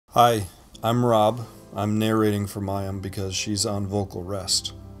Hi, I'm Rob. I'm narrating for Mayim because she's on vocal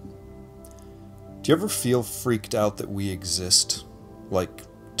rest. Do you ever feel freaked out that we exist? Like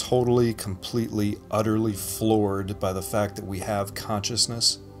totally, completely, utterly floored by the fact that we have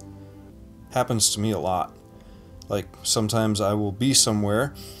consciousness? Happens to me a lot. Like sometimes I will be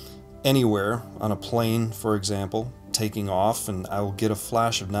somewhere, anywhere, on a plane, for example, taking off, and I will get a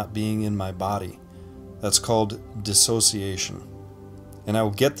flash of not being in my body. That's called dissociation. And I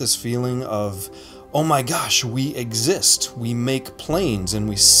will get this feeling of, oh my gosh, we exist. We make planes and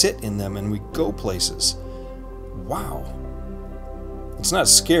we sit in them and we go places. Wow. It's not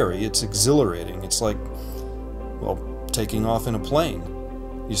scary, it's exhilarating. It's like, well, taking off in a plane.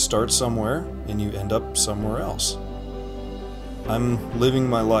 You start somewhere and you end up somewhere else. I'm living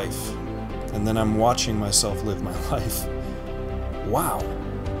my life, and then I'm watching myself live my life. Wow.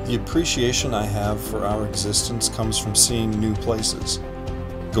 The appreciation I have for our existence comes from seeing new places.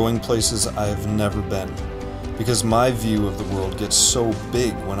 Going places I've never been, because my view of the world gets so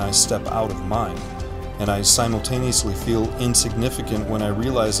big when I step out of mine, and I simultaneously feel insignificant when I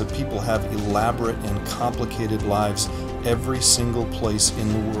realize that people have elaborate and complicated lives every single place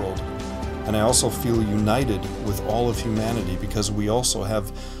in the world. And I also feel united with all of humanity because we also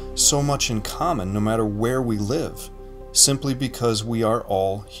have so much in common no matter where we live, simply because we are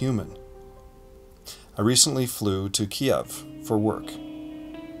all human. I recently flew to Kiev for work.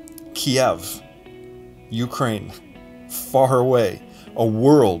 Kiev, Ukraine, far away, a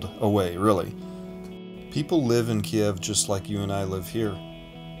world away, really. People live in Kiev just like you and I live here.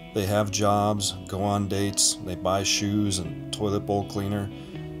 They have jobs, go on dates, they buy shoes and toilet bowl cleaner,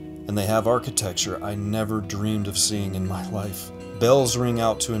 and they have architecture I never dreamed of seeing in my life. Bells ring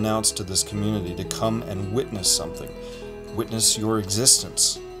out to announce to this community to come and witness something, witness your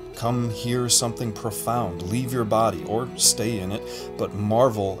existence. Come hear something profound, leave your body or stay in it, but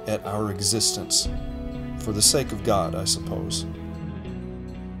marvel at our existence. For the sake of God, I suppose.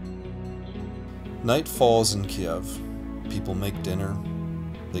 Night falls in Kiev. People make dinner.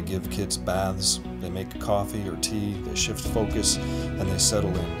 They give kids baths. They make coffee or tea. They shift focus and they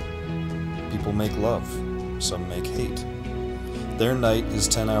settle in. People make love. Some make hate. Their night is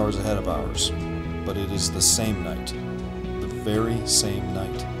 10 hours ahead of ours, but it is the same night. The very same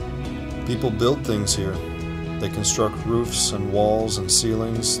night. People build things here. They construct roofs and walls and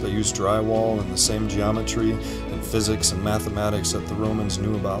ceilings. They use drywall and the same geometry and physics and mathematics that the Romans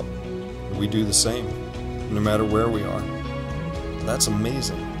knew about. We do the same, no matter where we are. That's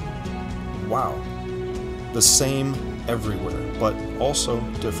amazing. Wow. The same everywhere, but also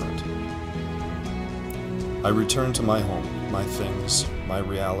different. I return to my home, my things, my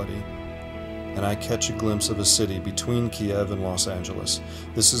reality, and I catch a glimpse of a city between Kiev and Los Angeles.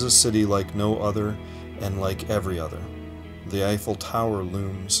 This is a city like no other and like every other. The Eiffel Tower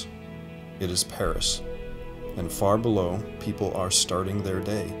looms. It is Paris. And far below, people are starting their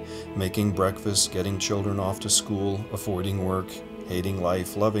day, making breakfast, getting children off to school, avoiding work, hating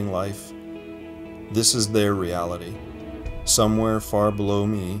life, loving life. This is their reality. Somewhere far below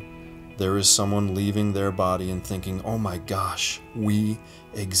me, there is someone leaving their body and thinking, oh my gosh, we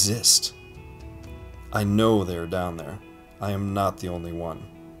exist. I know they're down there. I am not the only one.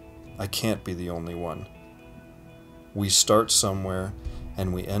 I can't be the only one. We start somewhere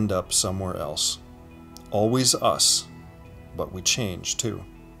and we end up somewhere else. Always us, but we change too.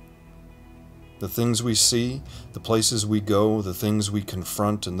 The things we see, the places we go, the things we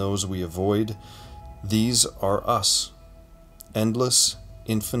confront and those we avoid, these are us. Endless,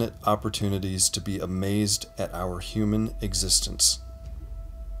 infinite opportunities to be amazed at our human existence.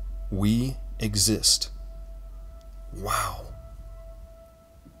 We exist. Wow.